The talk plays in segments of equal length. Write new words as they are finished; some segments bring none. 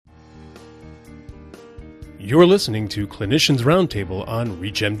You're listening to Clinicians Roundtable on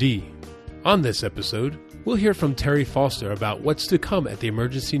ReachMD. On this episode, we'll hear from Terry Foster about what's to come at the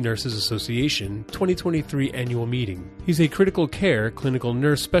Emergency Nurses Association 2023 annual meeting. He's a critical care clinical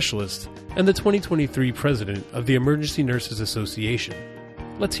nurse specialist and the 2023 president of the Emergency Nurses Association.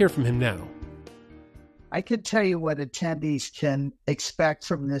 Let's hear from him now. I can tell you what attendees can expect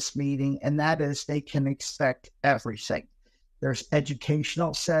from this meeting, and that is they can expect everything. There's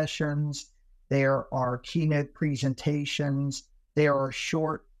educational sessions, there are keynote presentations, there are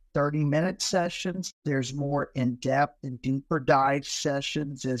short 30-minute sessions, there's more in-depth and deeper dive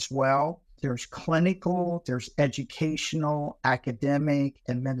sessions as well. There's clinical, there's educational, academic,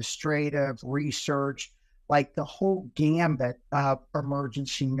 administrative, research, like the whole gambit of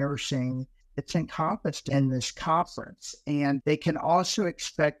emergency nursing. It's encompassed in this conference, and they can also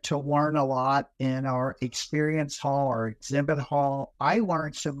expect to learn a lot in our experience hall or exhibit hall. I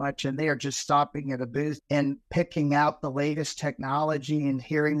learned so much in there just stopping at a booth and picking out the latest technology and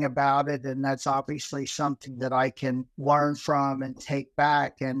hearing about it, and that's obviously something that I can learn from and take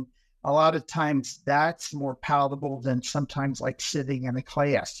back. And a lot of times that's more palatable than sometimes like sitting in a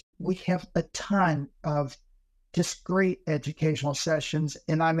class. We have a ton of just great educational sessions.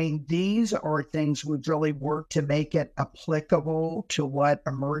 And I mean, these are things we've really worked to make it applicable to what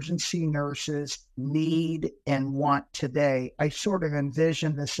emergency nurses need and want today. I sort of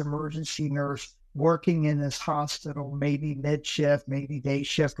envision this emergency nurse working in this hospital, maybe mid-shift, maybe day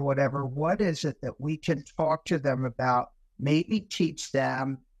shift, whatever. What is it that we can talk to them about, maybe teach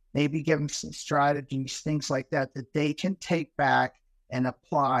them, maybe give them some strategies, things like that, that they can take back and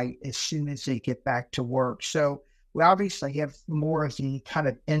apply as soon as they get back to work. So we obviously have more of the kind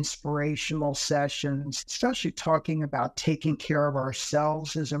of inspirational sessions, especially talking about taking care of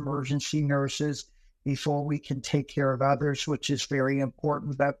ourselves as emergency nurses before we can take care of others, which is very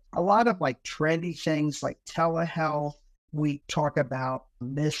important. But a lot of like trendy things like telehealth. We talk about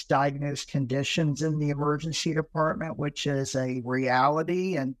misdiagnosed conditions in the emergency department, which is a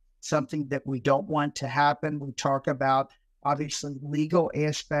reality and something that we don't want to happen. We talk about obviously legal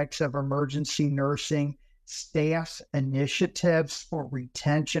aspects of emergency nursing, staff initiatives for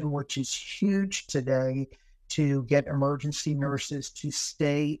retention, which is huge today to get emergency nurses to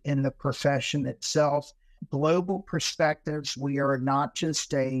stay in the profession itself. Global perspectives, we are not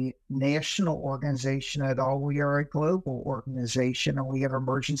just a national organization at all, we are a global organization, and we have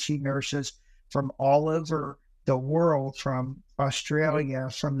emergency nurses from all over the world, from Australia,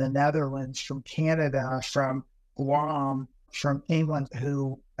 from the Netherlands, from Canada, from Guam, from England,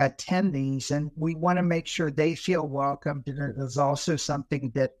 who attendees, and we want to make sure they feel welcomed. And it is also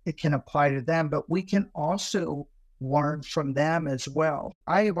something that it can apply to them, but we can also learn from them as well.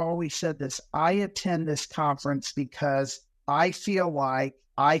 I have always said this, I attend this conference because I feel like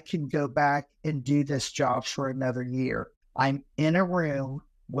I can go back and do this job for another year. I'm in a room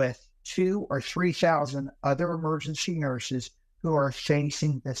with 2,000 or 3,000 other emergency nurses who are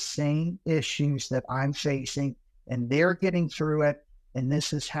facing the same issues that I'm facing, and they're getting through it. And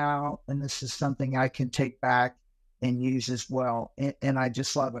this is how, and this is something I can take back and use as well. And I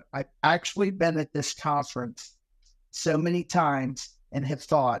just love it. I've actually been at this conference so many times and have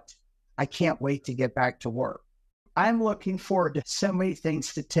thought, I can't wait to get back to work. I'm looking forward to so many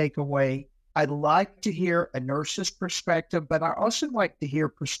things to take away. I'd like to hear a nurse's perspective, but I also like to hear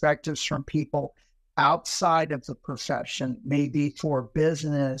perspectives from people outside of the profession, maybe for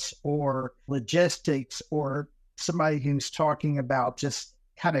business or logistics, or somebody who's talking about just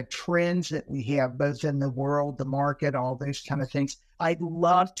kind of trends that we have both in the world, the market, all those kind of things. I'd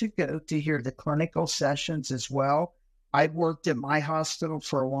love to go to hear the clinical sessions as well. I've worked at my hospital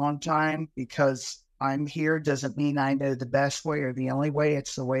for a long time. Because I'm here doesn't mean I know the best way or the only way.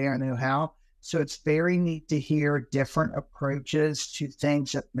 It's the way I know how. So it's very neat to hear different approaches to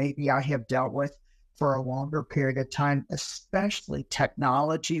things that maybe I have dealt with for a longer period of time, especially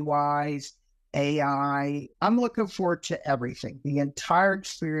technology-wise, AI. I'm looking forward to everything, the entire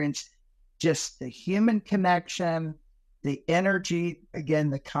experience, just the human connection, the energy, again,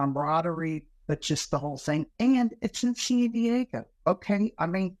 the camaraderie, but just the whole thing. And it's in San Diego. Okay. I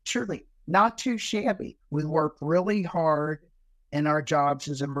mean, surely not too shabby. We work really hard in our jobs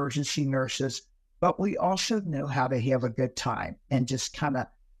as emergency nurses, but we also know how to have a good time and just kind of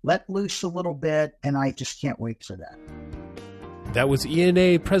let loose a little bit. And I just can't wait for that. That was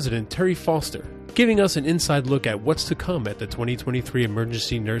ENA President Terry Foster, giving us an inside look at what's to come at the 2023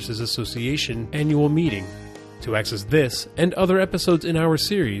 Emergency Nurses Association annual meeting. To access this and other episodes in our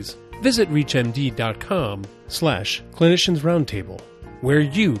series, visit reachmd.com/clinicians roundtable, where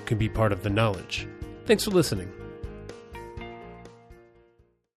you can be part of the knowledge. Thanks for listening.